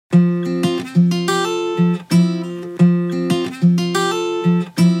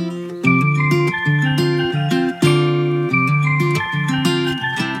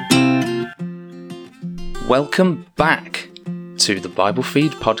Welcome back to the Bible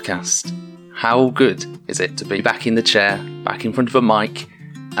Feed podcast. How good is it to be back in the chair, back in front of a mic,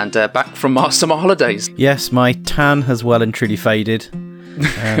 and back from our summer holidays? Yes, my tan has well and truly faded.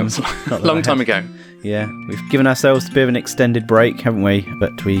 It was a long time ago. Yeah, we've given ourselves a bit of an extended break, haven't we?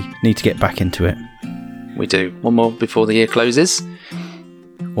 But we need to get back into it. We do. One more before the year closes.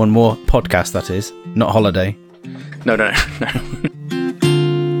 One more podcast, that is, not holiday. No.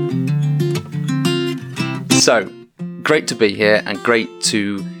 So, great to be here and great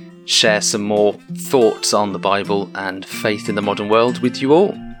to share some more thoughts on the Bible and faith in the modern world with you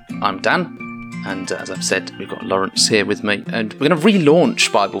all. I'm Dan, and as I've said, we've got Laurence here with me, and we're going to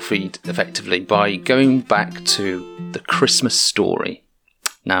relaunch Bible Feed effectively by going back to the Christmas story.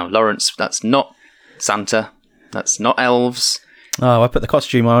 Now, Laurence, that's not Santa, that's not elves. Oh, I put the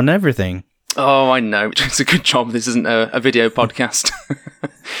costume on and everything. Oh, I know. It's a good job this isn't a video podcast.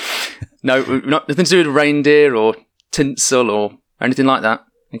 No, nothing to do with reindeer or tinsel or anything like that,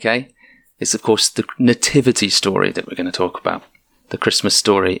 okay? It's, of course, the nativity story that we're going to talk about. The Christmas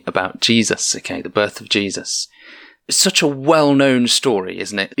story about Jesus, okay? The birth of Jesus. It's such a well-known story,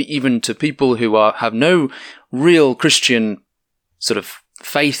 isn't it? Even to people who have no real Christian sort of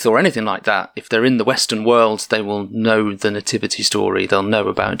faith or anything like that. If they're in the Western world, they will know the nativity story. They'll know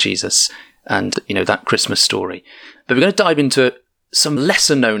about Jesus and, that Christmas story. But we're going to dive into some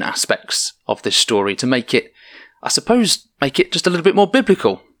lesser known aspects of this story to make it just a little bit more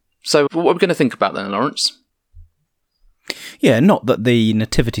biblical. So what are we going to think about then, Laurence? Yeah, not that the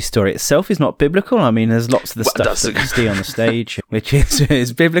nativity story itself is not biblical. I mean, there's lots of the stuff that we see on the stage, which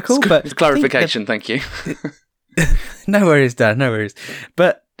is biblical. But clarification, thank you. No worries, Dan, no worries.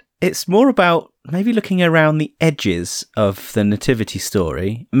 But it's more about maybe looking around the edges of the nativity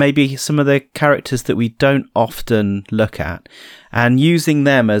story, maybe some of the characters that we don't often look at, and using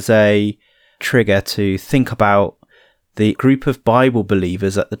them as a trigger to think about the group of Bible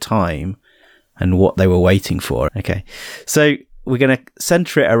believers at the time and what they were waiting for. Okay, so we're going to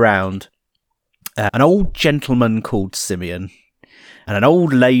centre it around an old gentleman called Simeon and an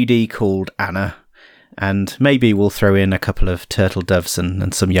old lady called Anna. And maybe we'll throw in a couple of turtle doves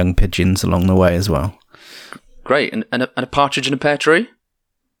and some young pigeons along the way as well. Great. And a partridge in a pear tree?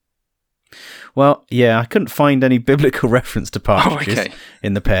 Well, yeah, I couldn't find any biblical reference to partridges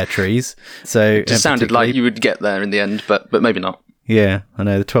in the pear trees. So it just sounded like you would get there in the end, but maybe not. Yeah, I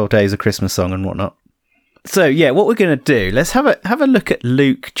know, the 12 Days of Christmas song and whatnot. So, yeah, what we're going to do, let's have a look at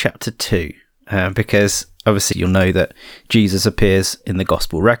Luke chapter 2, because obviously you'll know that Jesus appears in the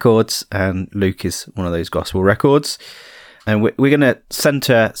gospel records, and Luke is one of those gospel records. And we're going to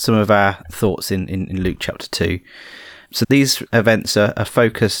centre some of our thoughts in Luke chapter 2. So these events are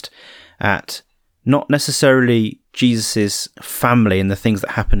focused at not necessarily Jesus's family and the things that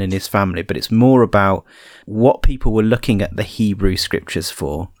happen in his family, but it's more about what people were looking at the Hebrew scriptures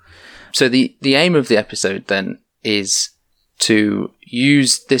for. So the aim of the episode then is to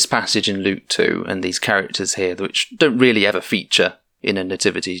use this passage in Luke 2 and these characters here, which don't really ever feature in a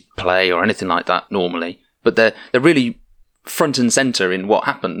nativity play or anything like that normally, but they're really front and centre in what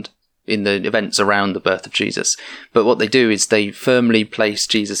happened in the events around the birth of Jesus. But what they do is they firmly place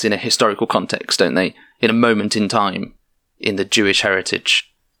Jesus in a historical context, don't they? In a moment in time in the Jewish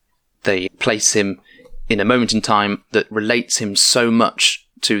heritage. They place him in a moment in time that relates him so much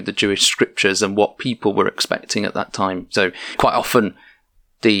to the Jewish scriptures and what people were expecting at that time. So quite often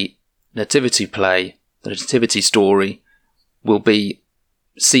the nativity play, the nativity story, will be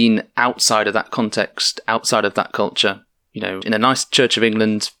seen outside of that context, outside of that culture, in a nice Church of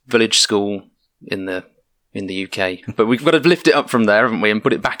England village school in the UK. But we've got to lift it up from there, haven't we, and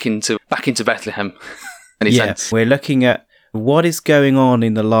put it back into Bethlehem in a sense. We're looking at what is going on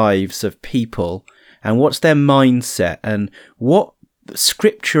in the lives of people and what's their mindset and what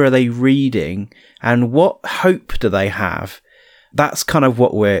scripture are they reading and what hope do they have. That's kind of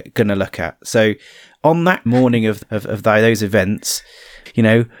what we're going to look at. So on that morning of those events,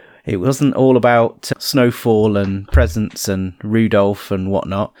 it wasn't all about snowfall and presents and Rudolph and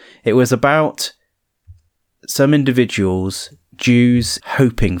whatnot. It was about some individuals, Jews,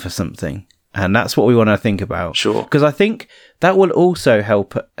 hoping for something. And that's what we want to think about. Sure. Because I think that will also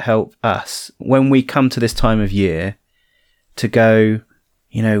help us when we come to this time of year to go,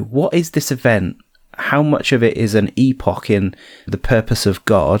 what is this event? How much of it is an epoch in the purpose of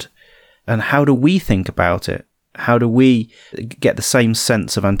God? And how do we think about it? How do we get the same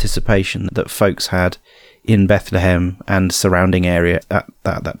sense of anticipation that folks had in Bethlehem and surrounding area at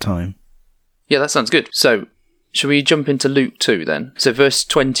that time? Yeah, that sounds good. So, shall we jump into Luke 2 then? So, verse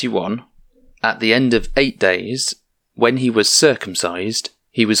 21, at the end of 8 days, when he was circumcised,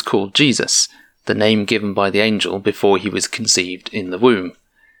 he was called Jesus, the name given by the angel before he was conceived in the womb.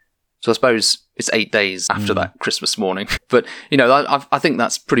 So I suppose it's 8 days after that Christmas morning. But, I think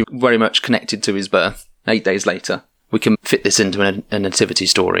that's pretty very much connected to his birth. 8 days later, we can fit this into a nativity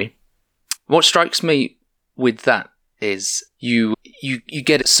story. What strikes me with that is you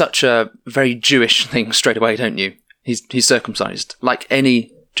get such a very Jewish thing straight away, don't you? He's circumcised, like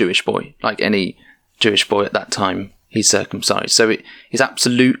any Jewish boy. Like any Jewish boy at that time, he's circumcised. So it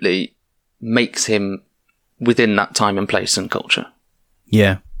absolutely makes him within that time and place and culture.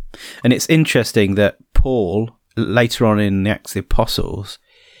 Yeah. And it's interesting that Paul, later on in the Acts of the Apostles,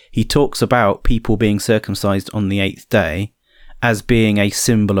 he talks about people being circumcised on the 8th day as being a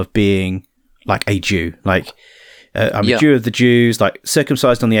symbol of being like a Jew. Like, I'm a Jew of the Jews, like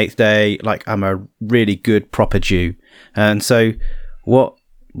circumcised on the 8th day, like I'm a really good, proper Jew. And so what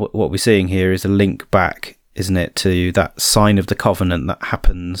we're seeing here is a link back, isn't it, to that sign of the covenant that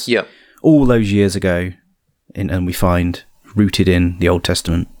happens all those years ago, and we find rooted in the Old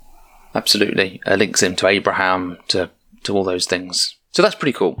Testament. Absolutely. Links him to Abraham, to all those things. So that's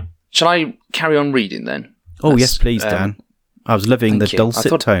pretty cool. Shall I carry on reading then? Oh, yes, please, Dan. I was loving the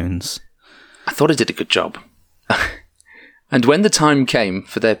dulcet tones. I thought I did a good job. And when the time came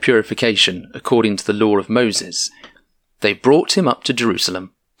for their purification according to the law of Moses, they brought him up to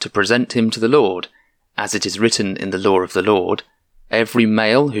Jerusalem to present him to the Lord, as it is written in the law of the Lord, every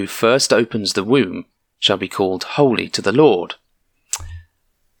male who first opens the womb shall be called holy to the Lord.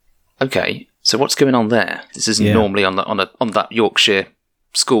 Okay, so what's going on there? This isn't normally on that Yorkshire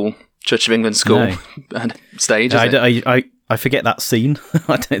school, Church of England school stage, is it? I forget that scene.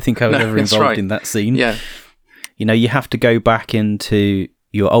 I don't think I was ever involved in that scene. Yeah. You have to go back into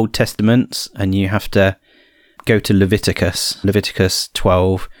your Old Testaments and you have to go to Leviticus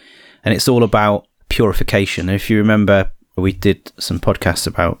 12, and it's all about purification. And if you remember, we did some podcasts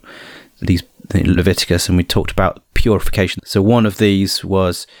about Leviticus and we talked about purification. So one of these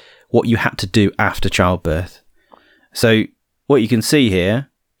was what you had to do after childbirth. So what you can see here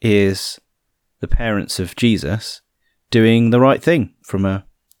is the parents of Jesus doing the right thing from a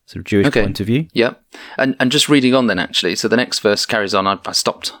sort of Jewish point of view. Yeah. And just reading on then, actually, so the next verse carries on. I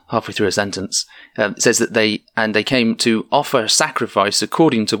stopped halfway through a sentence. It says that they came to offer a sacrifice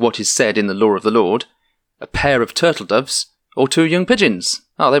according to what is said in the law of the Lord, a pair of turtle doves or 2 young pigeons.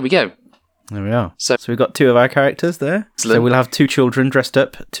 Oh, there we go. There we are. So we've got 2 of our characters there. Excellent. So we'll have 2 children dressed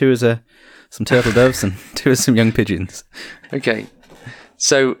up, 2 as some turtle doves and 2 as some young pigeons. Okay.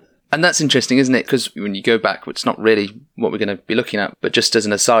 So, and that's interesting, isn't it? Because when you go back, it's not really what we're going to be looking at, but just as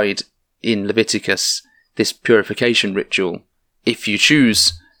an aside, in Leviticus, this purification ritual, if you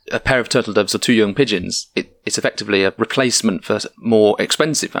choose a pair of turtle doves or 2 young pigeons, it's effectively a replacement for more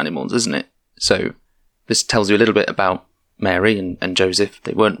expensive animals, isn't it? So this tells you a little bit about Mary and Joseph.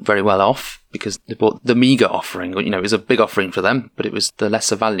 They weren't very well off because they bought the meagre offering. It was a big offering for them, but it was the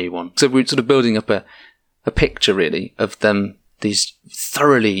lesser value one. So we're sort of building up a picture, really, of them, these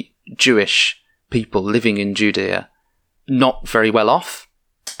thoroughly Jewish people living in Judea, not very well off,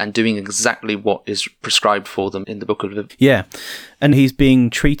 and doing exactly what is prescribed for them in the book of Leviticus. Yeah, and he's being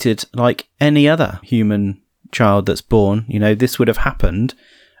treated like any other human child that's born. This would have happened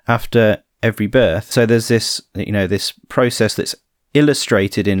after every birth. So there's this, this process that's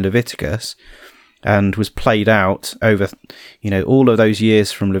illustrated in Leviticus and was played out over, all of those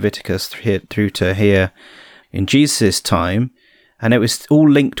years from Leviticus through to here in Jesus' time. And it was all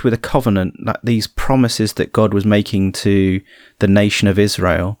linked with a covenant, like these promises that God was making to the nation of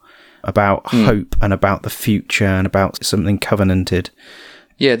Israel about hope and about the future and about something covenanted.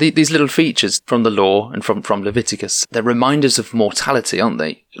 Yeah, these little features from the law and from Leviticus, they're reminders of mortality, aren't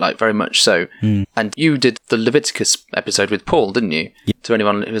they? Like, very much so. And you did the Leviticus episode with Paul, didn't you? Yeah. To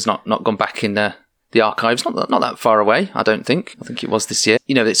anyone who has not gone back in the archives, not that far away, I don't think. I think it was this year.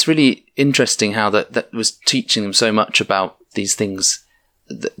 It's really interesting how that was teaching them so much about these things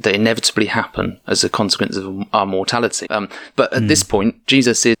that inevitably happen as a consequence of our mortality. But at this point,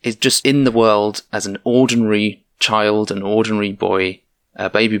 Jesus is just in the world as an ordinary child, an ordinary boy, a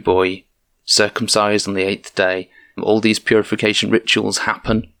baby boy, circumcised on the 8th day. All these purification rituals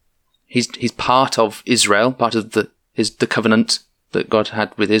happen. He's part of Israel, part of the covenant that God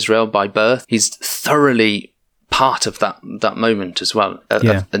had with Israel by birth. He's thoroughly part of that moment as well,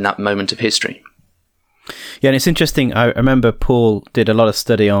 in that moment of history. Yeah, and it's interesting. I remember Paul did a lot of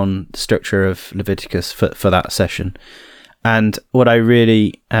study on the structure of Leviticus for that session. And what I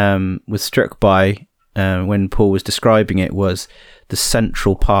really was struck by when Paul was describing it was the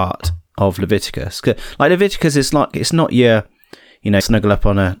central part of Leviticus. Like, Leviticus is like, it's not your snuggle up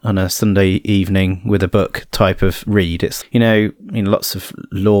on a Sunday evening with a book type of read. It's, lots of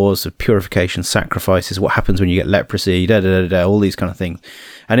laws of purification, sacrifices, what happens when you get leprosy, all these kind of things.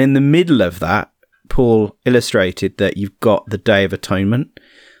 And in the middle of that, Paul illustrated that you've got the Day of Atonement,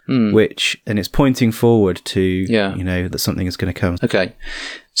 and it's pointing forward to, that something is going to come. Okay.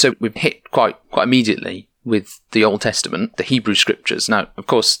 So we've hit quite immediately with the Old Testament, the Hebrew Scriptures. Now, of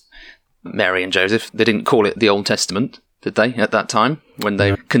course, Mary and Joseph, they didn't call it the Old Testament, did they, at that time, when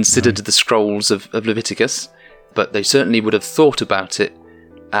they considered the scrolls of Leviticus? But they certainly would have thought about it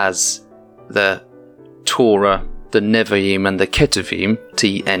as the Torah, the Nevi'im, and the Ketuvim,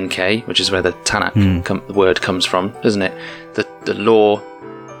 TNK, which is where the Tanakh the word comes from, doesn't it? The law,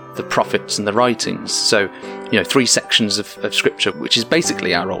 the prophets, and the writings. So, 3 sections of Scripture, which is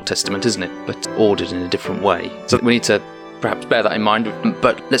basically our Old Testament, isn't it? But ordered in a different way. So we need to perhaps bear that in mind.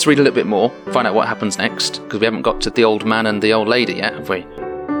 But let's read a little bit more, find out what happens next, because we haven't got to the old man and the old lady yet, have we?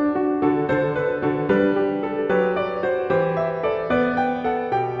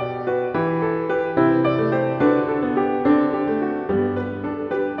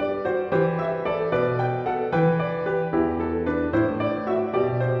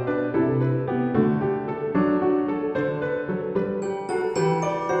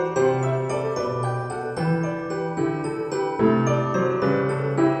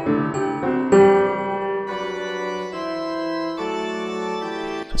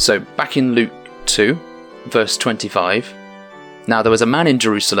 So, back in Luke 2, verse 25, now there was a man in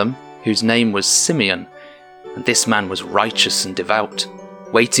Jerusalem whose name was Simeon, and this man was righteous and devout,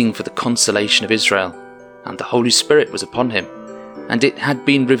 waiting for the consolation of Israel, and the Holy Spirit was upon him. And it had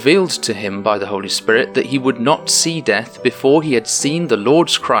been revealed to him by the Holy Spirit that he would not see death before he had seen the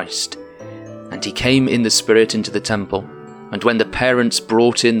Lord's Christ. And he came in the Spirit into the temple, and when the parents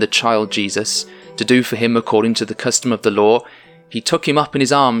brought in the child Jesus to do for him according to the custom of the law, he took him up in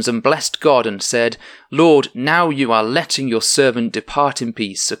his arms and blessed God and said, Lord, now you are letting your servant depart in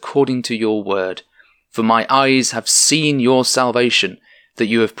peace according to your word. For my eyes have seen your salvation that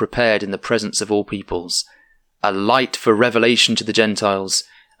you have prepared in the presence of all peoples, a light for revelation to the Gentiles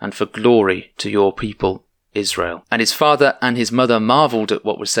and for glory to your people Israel. And his father and his mother marvelled at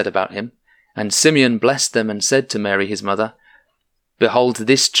what was said about him. And Simeon blessed them and said to Mary his mother, Behold,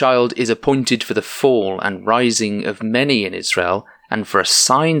 this child is appointed for the fall and rising of many in Israel, and for a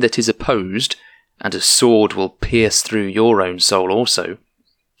sign that is opposed, and a sword will pierce through your own soul also,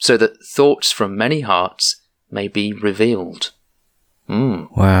 so that thoughts from many hearts may be revealed.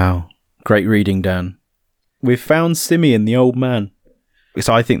 Wow. Great reading, Dan. We've found Simeon, the old man.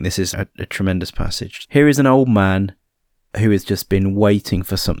 So I think this is a tremendous passage. Here is an old man who has just been waiting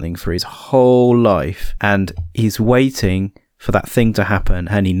for something for his whole life, and he's waiting for that thing to happen,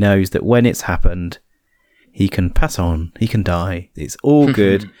 and he knows that when it's happened, he can pass on, he can die. It's all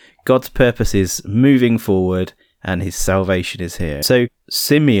good. God's purpose is moving forward, and his salvation is here. So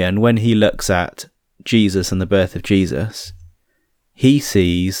Simeon, when he looks at Jesus and the birth of Jesus, he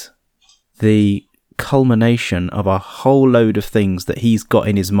sees the culmination of a whole load of things that he's got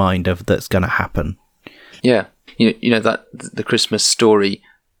in his mind of that's going to happen. Yeah. You know that the Christmas story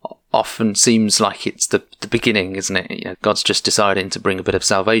often seems like it's the beginning, isn't it? God's just deciding to bring a bit of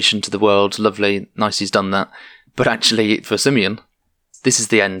salvation to the world. Lovely, nice he's done that. But actually, for Simeon, this is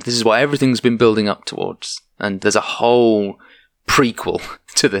the end. This is what everything's been building up towards. And there's a whole prequel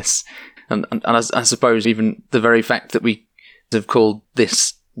to this. And I suppose even the very fact that we have called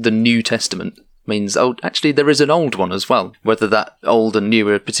this the New Testament means, actually there is an old one as well. Whether that old and new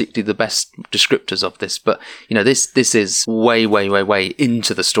are particularly the best descriptors of this, but this is way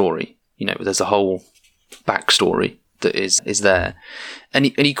into the story. There's a whole backstory that is there, and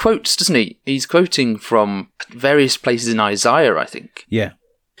he quotes, doesn't he? He's quoting from various places in Isaiah, I think. Yeah.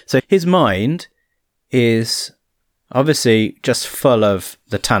 So his mind is obviously just full of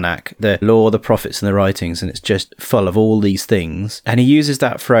the Tanakh, the law, the prophets, and the writings, and it's just full of all these things. And he uses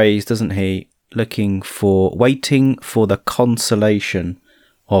that phrase, doesn't he? Waiting for the consolation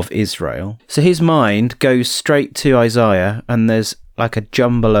of Israel. So his mind goes straight to Isaiah, and there's like a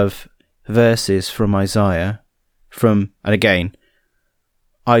jumble of verses from Isaiah. And again,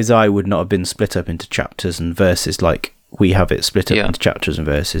 Isaiah would not have been split up into chapters and verses like we have it split up into chapters and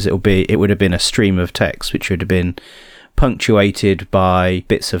verses. It would have been a stream of text which would have been punctuated by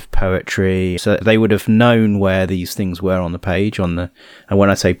bits of poetry, so they would have known where these things were on the page, and when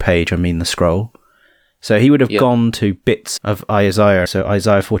I say page I mean the scroll. So he would have gone to bits of Isaiah. So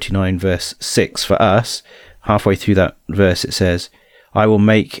Isaiah 49 verse 6 for us, halfway through that verse it says, I will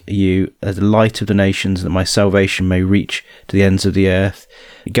make you as the light of the nations, that my salvation may reach to the ends of the earth.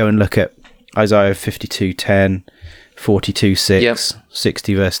 Go and look at Isaiah 52:10, 42:6, Yep.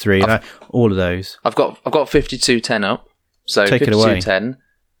 60 verse 3, all of those. I've got 52:10 up. So Take it away. 52:10.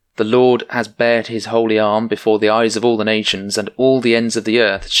 The Lord has bared his holy arm before the eyes of all the nations, and all the ends of the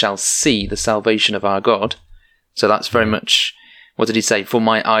earth shall see the salvation of our God. So that's very much, what did he say? For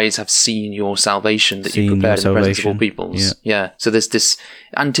my eyes have seen your salvation that you prepared in the presence of all peoples. Yeah. So there's this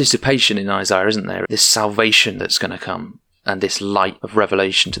anticipation in Isaiah, isn't there? This salvation that's going to come, and this light of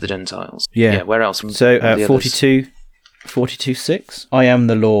revelation to the Gentiles. Yeah. Where else? So 42:6. I am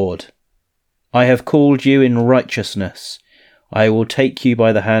the Lord. I have called you in righteousness. I will take you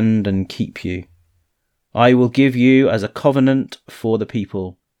by the hand and keep you. I will give you as a covenant for the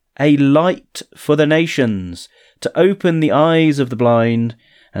people, a light for the nations, to open the eyes of the blind,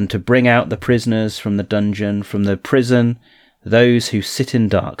 and to bring out the prisoners from the dungeon, from the prison, those who sit in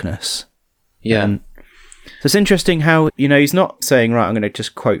darkness. Yeah. So it's interesting how, he's not saying, right, I'm going to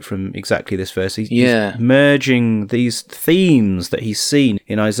just quote from exactly this verse. He's merging these themes that he's seen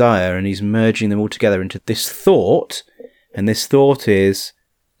in Isaiah, and he's merging them all together into this thought. And this thought is,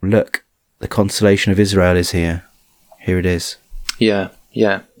 look, the consolation of Israel is here. Here it is. Yeah.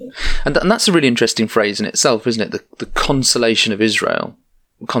 And that's a really interesting phrase in itself, isn't it? The consolation of Israel.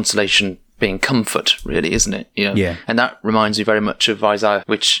 Consolation being comfort, really, isn't it? Yeah. And that reminds me very much of Isaiah,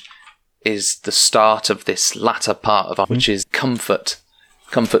 which is the start of this latter part of which is comfort.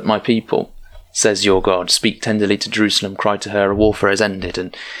 Comfort my people, says your God. Speak tenderly to Jerusalem, cry to her, warfare has ended.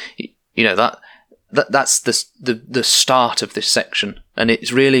 And, that's the start of this section. And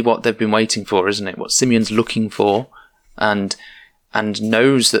it's really what they've been waiting for, isn't it? What Simeon's looking for, and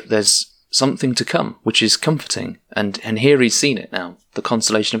knows that there's something to come, which is comforting. And here he's seen it now. The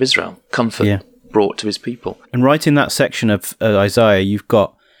consolation of Israel. Comfort brought to his people. And right in that section of Isaiah, you've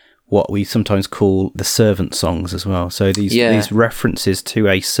got what we sometimes call the servant songs as well. So these references to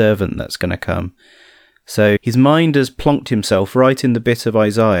a servant that's going to come. So his mind has plonked himself right in the bit of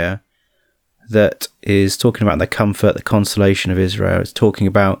Isaiah that is talking about the comfort, the consolation of Israel. It's talking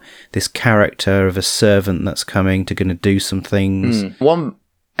about this character of a servant that's coming to going to do some things. One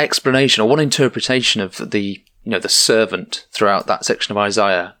explanation or one interpretation of the servant throughout that section of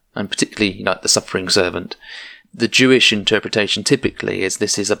Isaiah, and particularly the suffering servant, the Jewish interpretation typically is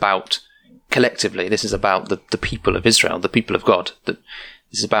this is about, collectively, this is about the people of Israel, the people of God. This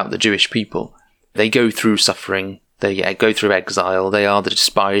is about the Jewish people. They go through suffering. They go through exile. They are the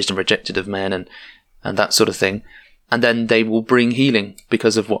despised and rejected of men and that sort of thing. And then they will bring healing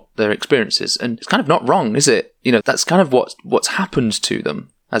because of what their experience is. And it's kind of not wrong, is it? That's kind of what's happened to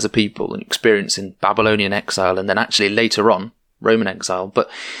them as a people and experience in Babylonian exile and then actually later on Roman exile. But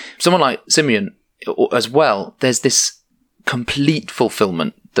someone like Simeon as well, there's this complete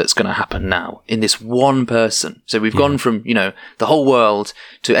fulfillment that's going to happen now in this one person. So we've gone from, the whole world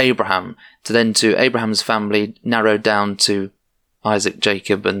to Abraham, to Abraham's family narrowed down to Isaac,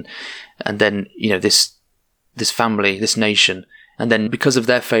 Jacob, and then, this family, this nation. And then because of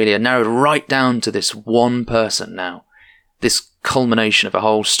their failure, narrowed right down to this one person now, this culmination of a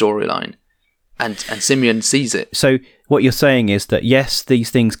whole storyline. And Simeon sees it. So what you're saying is that, yes,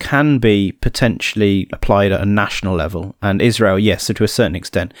 these things can be potentially applied at a national level, and Israel, yes, so to a certain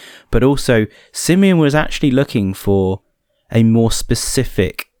extent. But also, Simeon was actually looking for a more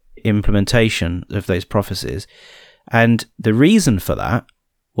specific implementation of those prophecies. And the reason for that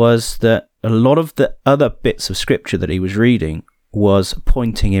was that a lot of the other bits of scripture that he was reading was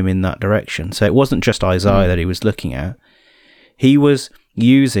pointing him in that direction. So it wasn't just Isaiah that he was looking at. He was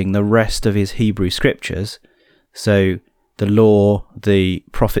using the rest of his Hebrew scriptures, so the law, the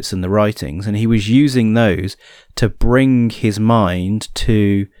prophets and the writings, and he was using those to bring his mind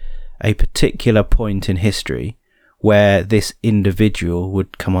to a particular point in history where this individual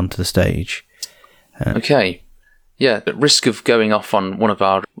would come onto the stage. Okay. Yeah, at risk of going off on one of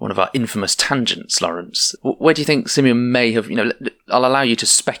our infamous tangents, Laurence, where do you think Simeon may have, I'll allow you to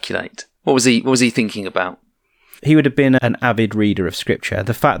speculate. What was he thinking about? He would have been an avid reader of scripture.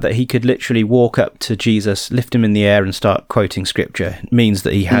 The fact that he could literally walk up to Jesus, lift him in the air and start quoting scripture means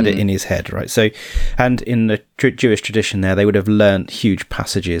that he had it in his head, right? So, and in the Jewish tradition there, they would have learnt huge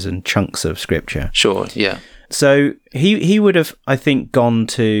passages and chunks of scripture. Sure, yeah. So he would have, I think, gone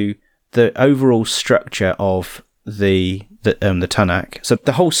to the overall structure of the Tanakh. So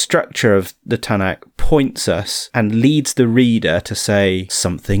the whole structure of the Tanakh points us and leads the reader to say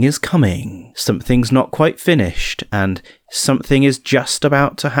something is coming, something's not quite finished, and something is just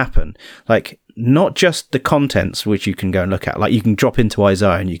about to happen. Like, not just the contents which you can go and look at, like you can drop into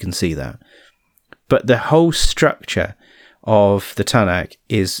Isaiah and you can see that, but the whole structure of the Tanakh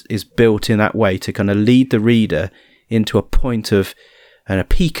is built in that way to kind of lead the reader into a point of and a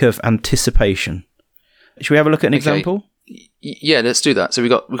peak of anticipation. Should we have a look at an example? Yeah, let's do that. So we've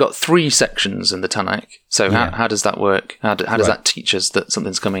got 3 sections in the Tanakh. So how does that work? How does that teach us that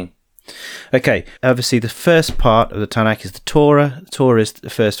something's coming? Okay, obviously the first part of the Tanakh is the Torah. The Torah is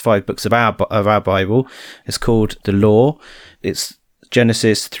the first 5 books of our Bible. It's called the Law. It's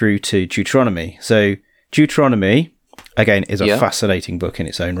Genesis through to Deuteronomy. So Deuteronomy, again, is a fascinating book in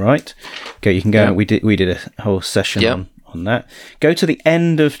its own right. Okay, you can go. We did a whole session on that. Go to the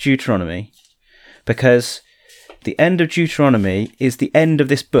end of Deuteronomy, because the end of Deuteronomy is the end of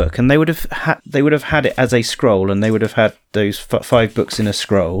this book, and they would have had it as a scroll, and they would have had those 5 books in a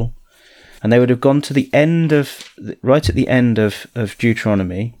scroll, and they would have gone to the end right at the end of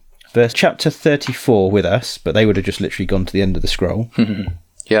Deuteronomy, verse chapter 34 with us, but they would have just literally gone to the end of the scroll.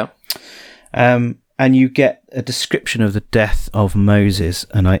 Yeah. And you get a description of the death of Moses,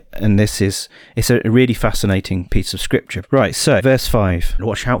 and it's a really fascinating piece of scripture. Right, so verse 5,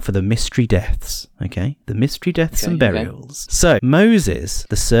 watch out for the mystery deaths, okay? The mystery deaths and burials. Okay. So Moses,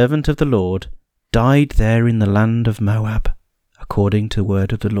 the servant of the Lord, died there in the land of Moab, according to the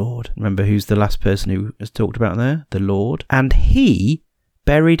word of the Lord. Remember who's the last person who has talked about there? The Lord. And he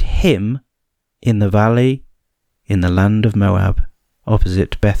buried him in the valley in the land of Moab,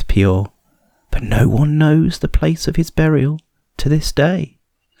 opposite Beth Peor. But no one knows the place of his burial to this day.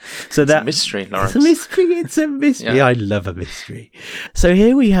 So that's a mystery, Laurence. It's a mystery. Yeah. I love a mystery. So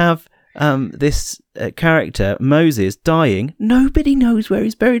here we have this character, Moses, dying. Nobody knows where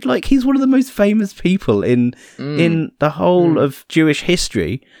he's buried. Like, he's one of the most famous people in the whole of Jewish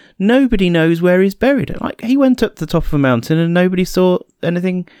history. Nobody knows where he's buried. Like, he went up to the top of a mountain and nobody saw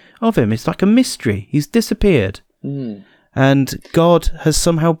anything of him. It's like a mystery. He's disappeared. And God has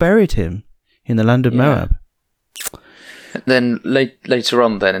somehow buried him in the land of Moab. Then later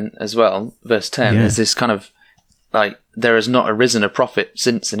on then as well, verse 10, is this kind of like, there has not arisen a prophet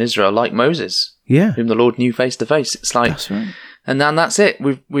since in Israel like Moses, whom the Lord knew face to face. It's like, that's right. And then that's it.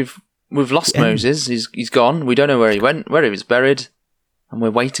 We've lost Moses. He's gone. We don't know where he went, where he was buried, and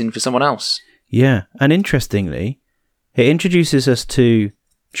we're waiting for someone else. Yeah, and interestingly, it introduces us to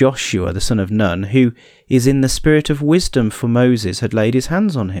Joshua, the son of Nun, who is in the spirit of wisdom, for Moses had laid his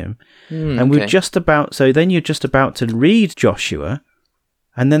hands on him. And we're just about, so then you're just about to read Joshua,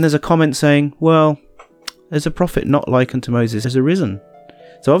 and then there's a comment saying, well, there's a prophet not like unto Moses has arisen.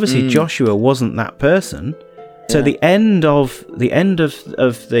 So obviously Joshua wasn't that person. So the end of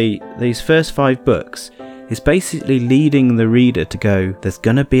these first 5 books is basically leading the reader to go, there's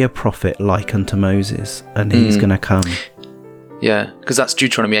going to be a prophet like unto Moses, and he's going to come. Yeah, because that's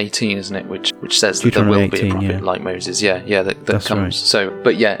Deuteronomy 18, isn't it? Which says that there will be a prophet like Moses. That comes. Right. So,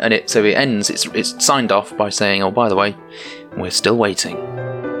 but and it ends. It's signed off by saying, "Oh, by the way, we're still waiting."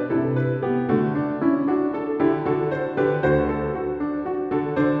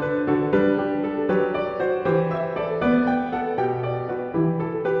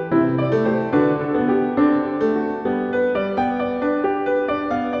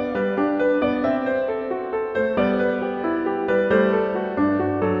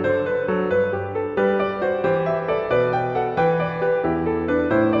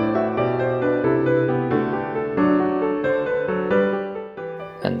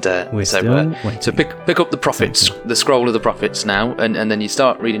 So pick up the prophets, the scroll of the prophets now, and then you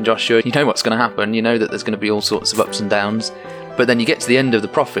start reading Joshua. You know what's going to happen. You know that there's going to be all sorts of ups and downs. But then you get to the end of the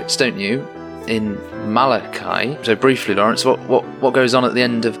prophets, don't you, in Malachi? So briefly, Laurence, what goes on at the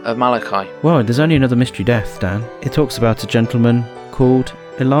end of Malachi? Well, there's only another mystery death, Dan. It talks about a gentleman called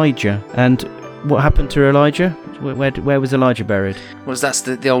Elijah. And what happened to Elijah? Where was Elijah buried? Well, that's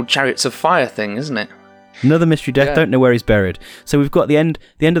the old chariots of fire thing, isn't it? Another mystery death, don't know where he's buried. So we've got the end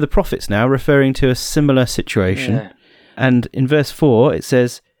of the prophets now, referring to a similar situation. Yeah. And in verse 4, it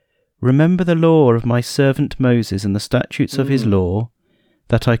says, remember the law of my servant Moses and the statutes of his law,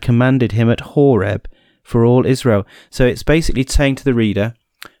 that I commanded him at Horeb for all Israel. So it's basically saying to the reader,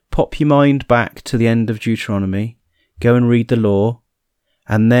 pop your mind back to the end of Deuteronomy, go and read the law,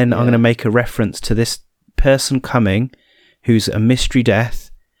 and then I'm going to make a reference to this person coming who's a mystery death,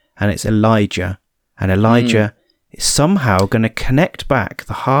 and it's Elijah. And Elijah is somehow going to connect back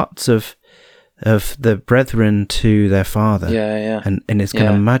the hearts of the brethren to their father. And it's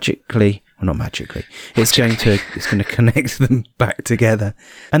going to magically, well, not magically, it's going to connect them back together.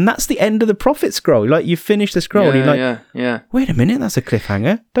 And that's the end of the prophet scroll. Like, you finish the scroll and you're like, wait a minute, that's a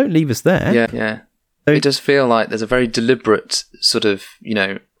cliffhanger. Don't leave us there. So, it does feel like there's a very deliberate sort of,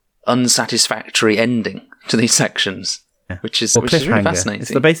 unsatisfactory ending to these sections. Which is really fascinating.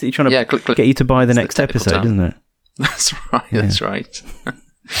 It's basically trying to get you to buy the next episode, isn't it? That's right. That's right.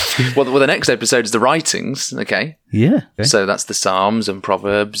 Well, the next episode is the writings, okay? Yeah. Okay. So that's the Psalms and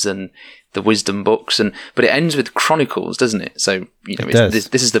Proverbs and the wisdom books, but it ends with Chronicles, doesn't it? So,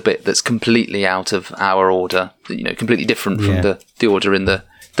 this is the bit that's completely out of our order, completely different from the order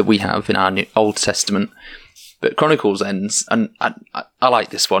that we have in our Old Testament. But Chronicles ends, and I like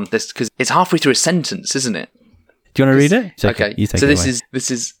this one, because it's halfway through a sentence, isn't it? Do you want to read it? Okay. So this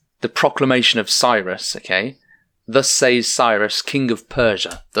is the proclamation of Cyrus, okay? Thus says Cyrus, king of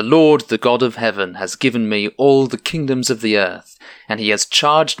Persia, the Lord, the God of heaven, has given me all the kingdoms of the earth, and he has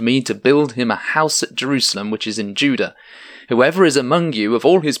charged me to build him a house at Jerusalem, which is in Judah. Whoever is among you of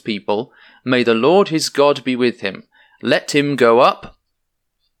all his people, may the Lord his God be with him. Let him go up.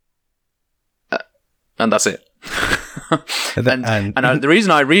 And that's it. and the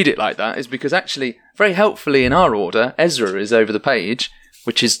reason I read it like that is because actually, very helpfully in our order, Ezra is over the page,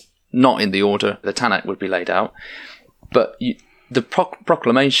 which is not in the order the Tanakh would be laid out. But the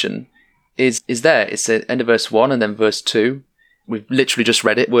proclamation is there. It's the end of verse 1 and then verse 2. We've literally just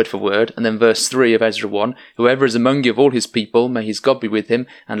read it word for word. And then verse 3 of Ezra 1. Whoever is among you of all his people, may his God be with him,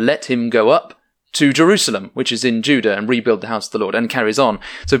 and let him go up to Jerusalem, which is in Judah, and rebuild the house of the Lord, and carries on.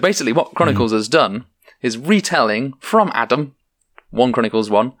 So basically what Chronicles has done is retelling from Adam, 1 Chronicles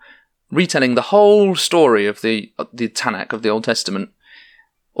 1, retelling the whole story of the Tanakh, of the Old Testament,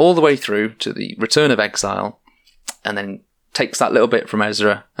 all the way through to the return of exile, and then takes that little bit from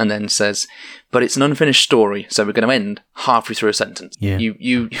Ezra and then says, but it's an unfinished story, so we're going to end halfway through a sentence. Yeah.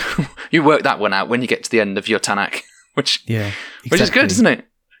 You work that one out when you get to the end of your Tanakh, which is good, isn't it?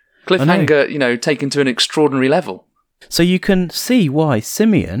 Cliffhanger, taken to an extraordinary level. So you can see why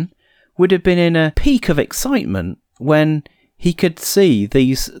Simeon would have been in a peak of excitement when he could see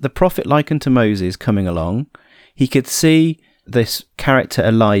the prophet likened to Moses coming along. He could see this character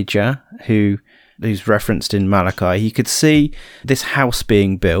Elijah, who's referenced in Malachi. He could see this house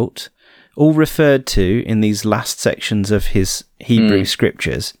being built, all referred to in these last sections of his Hebrew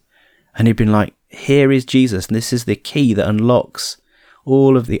scriptures. And he'd been like, here is Jesus, and this is the key that unlocks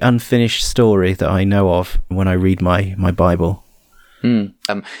all of the unfinished story that I know of when I read my Bible. And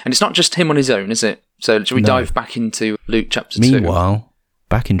it's not just him on his own, is it? So shall we dive back into Luke chapter 2? Meanwhile,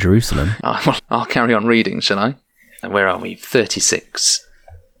 back in Jerusalem. I'll carry on reading, shall I? And where are we? 36.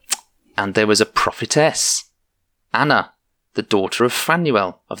 And there was a prophetess, Anna, the daughter of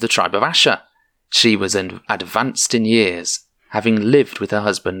Phanuel of the tribe of Asher. She was advanced in years, having lived with her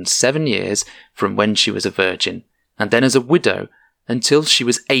husband 7 years from when she was a virgin, and then as a widow until she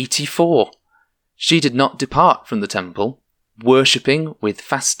was 84. She did not depart from the temple, worshipping with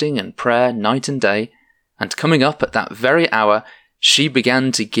fasting and prayer night and day, and coming up at that very hour, she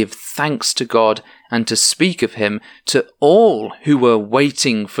began to give thanks to God and to speak of him to all who were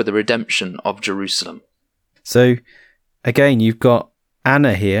waiting for the redemption of Jerusalem. So, again, you've got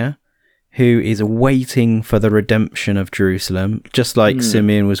Anna here, who is waiting for the redemption of Jerusalem, just like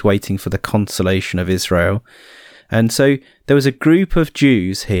Simeon was waiting for the consolation of Israel. And so there was a group of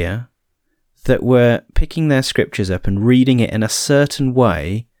Jews here that were picking their scriptures up and reading it in a certain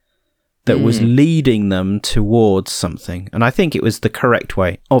way that was leading them towards something. And I think it was the correct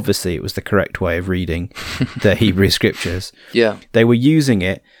way. Obviously, it was the correct way of reading the Hebrew scriptures. Yeah. They were using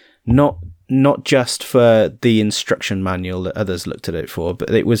it not just for the instruction manual that others looked at it for, but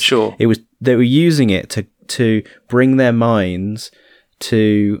they were using it to bring their minds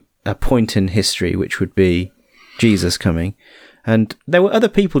to a point in history, which would be Jesus coming. And there were other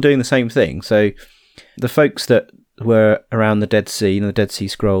people doing the same thing. So the folks that were around the Dead Sea, the Dead Sea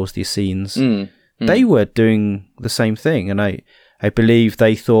Scrolls, the Essenes, they were doing the same thing. And I believe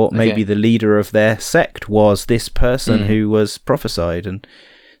they thought maybe the leader of their sect was this person who was prophesied. And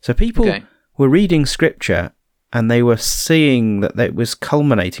so people were reading scripture and they were seeing that it was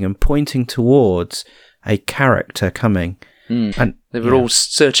culminating and pointing towards a character comcoming. And they were all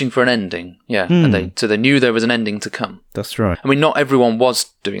searching for an ending, and they knew there was an ending to come. That's right. I mean, not everyone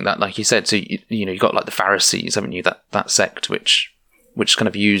was doing that, like you said. So you got like the Pharisees, haven't you? That sect which kind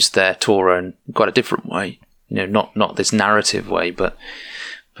of used their Torah in quite a different way. Not this narrative way, but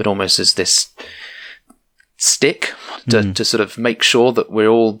almost as this stick to sort of make sure that we're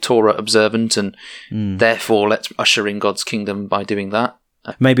all Torah observant, and therefore let's usher in God's kingdom by doing that.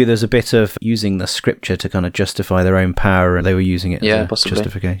 Maybe there's a bit of using the scripture to kind of justify their own power, and they were using it as a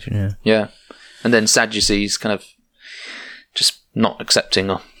justification. Yeah. And then Sadducees kind of just not accepting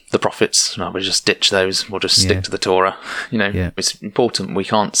the prophets. No, we'll just ditch those. We'll just stick to the Torah. It's important. We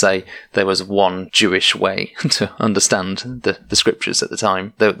can't say there was one Jewish way to understand the scriptures at the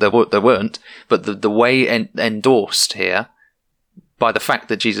time. There weren't. But the way endorsed here by the fact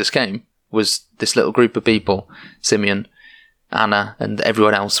that Jesus came was this little group of people, Simeon, Anna and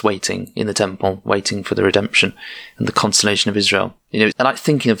everyone else waiting in the temple, waiting for the redemption and the consolation of Israel. I like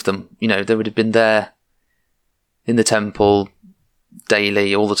thinking of them. They would have been there in the temple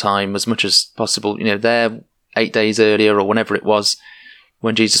daily, all the time, as much as possible. There 8 days earlier or whenever it was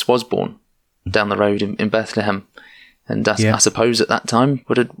when Jesus was born down the road in Bethlehem. And I suppose at that time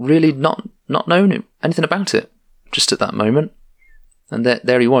would have really not known anything about it just at that moment. And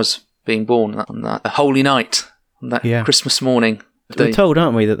there he was being born on that holy night. That Christmas morning. We're told,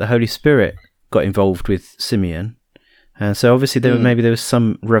 aren't we, that the Holy Spirit got involved with Simeon. So obviously maybe there was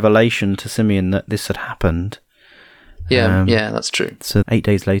some revelation to Simeon that this had happened. Yeah, that's true. So 8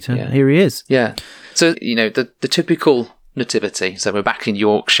 days later, here he is. Yeah. So, the typical nativity. So we're back in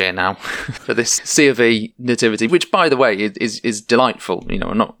Yorkshire now for this C of E nativity, which, by the way, is delightful.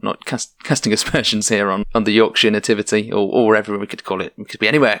 We're not casting aspersions here on the Yorkshire nativity or wherever we could call it. It could be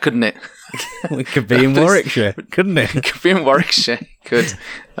anywhere, couldn't it? It could be in Warwickshire, couldn't it? It could be in Warwickshire. Could.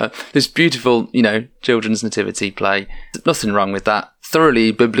 This beautiful, children's nativity play. Nothing wrong with that.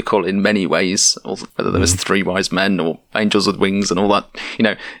 Thoroughly biblical in many ways. Whether there was 3 wise men or angels with wings and all that.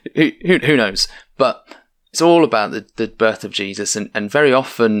 Who knows? But it's all about the birth of Jesus and very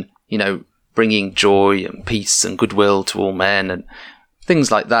often, bringing joy and peace and goodwill to all men and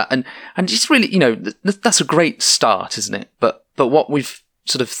things like that. And just really, that's a great start, isn't it? But what we've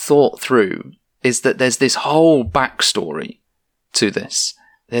sort of thought through is that there's this whole backstory to this.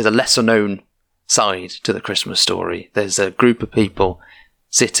 There's a lesser known side to the Christmas story. There's a group of people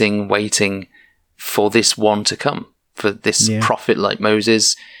sitting, waiting for this one to come, for this prophet like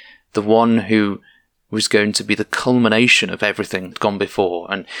Moses, the one who was going to be the culmination of everything gone before.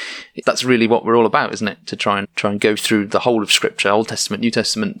 And that's really what we're all about, isn't it? To try and go through the whole of Scripture, Old Testament, New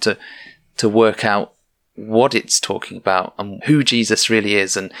Testament, to work out what it's talking about and who Jesus really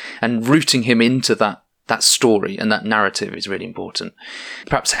is, and rooting him into that story and that narrative is really important.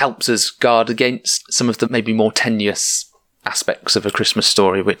 Perhaps helps us guard against some of the maybe more tenuous aspects of a Christmas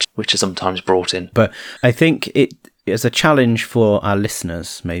story which are sometimes brought in. But I think it is a challenge for our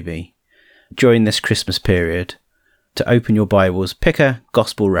listeners, maybe, during this Christmas period, to open your Bibles, pick a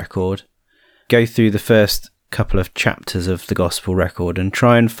gospel record, go through the first couple of chapters of the gospel record and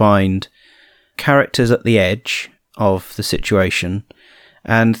try and find characters at the edge of the situation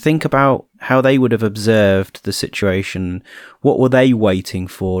and think about how they would have observed the situation. What were they waiting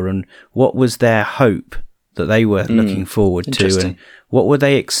for, and what was their hope that they were looking forward to, and what were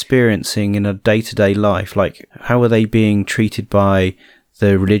they experiencing in a day-to-day life? Like, how were they being treated by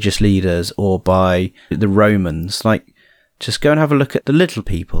the religious leaders or by the Romans? Like, just go and have a look at the little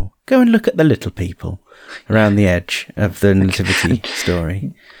people. Go and look at the little people around the edge of the nativity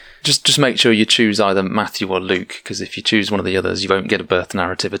story. Just make sure you choose either Matthew or Luke, because if you choose one of the others, you won't get a birth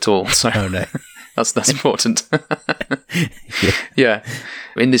narrative at all. So oh no, that's important. Yeah.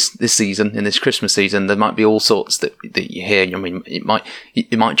 In this season, in this Christmas season, there might be all sorts that you hear. I mean, it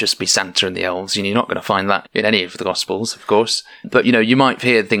might just be Santa and the elves. You're not going to find that in any of the Gospels, of course. But you might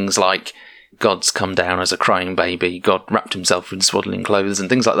hear things like God's come down as a crying baby. God wrapped himself in swaddling clothes and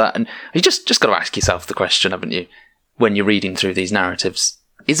things like that. And you just got to ask yourself the question, haven't you, when you're reading through these narratives?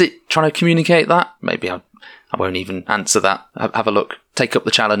 Is it trying to communicate that? Maybe I won't even answer that. Have a look, take up the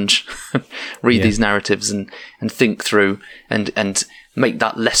challenge, read these narratives and think through and make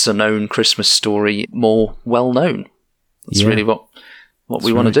that lesser known Christmas story more well known. That's really what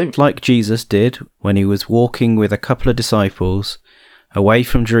we want to do. Like Jesus did when he was walking with a couple of disciples away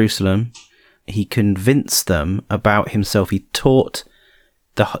from Jerusalem. He convinced them about himself. He taught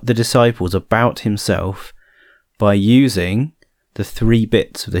the disciples about himself by using the 3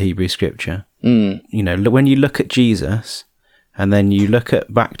 bits of the Hebrew scripture. When you look at Jesus and then you look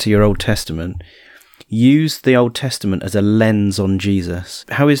back to your Old Testament, use the Old Testament as a lens on Jesus.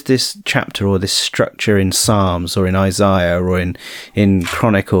 How is this chapter or this structure in Psalms or in Isaiah or in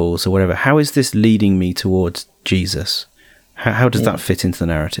Chronicles or whatever, how is this leading me towards Jesus? How does that fit into the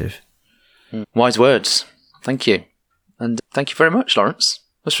narrative? Wise words. Thank you. And thank you very much, Laurence.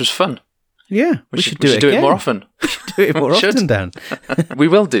 This was fun. Yeah, we should do it more often. We should do it more often, Dan. We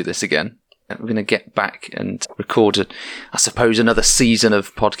will do this again. We're going to get back and record, I suppose, another season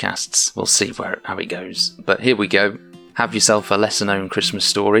of podcasts. We'll see how it goes. But here we go. Have yourself a lesser known Christmas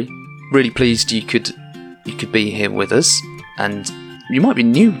story. Really pleased you could be here with us. And you might be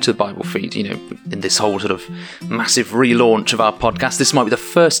new to the Bible Feed, in this whole sort of massive relaunch of our podcast. This might be the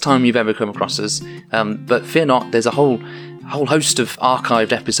first time you've ever come across us. But fear not, there's a whole host of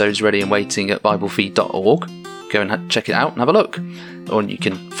archived episodes ready and waiting at biblefeed.org. Go and check it out and have a look. Or you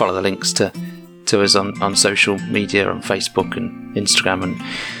can follow the links to us on social media, on Facebook and Instagram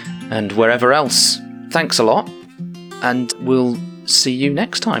and wherever else. Thanks a lot. and we'll see you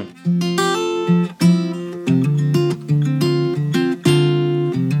next time.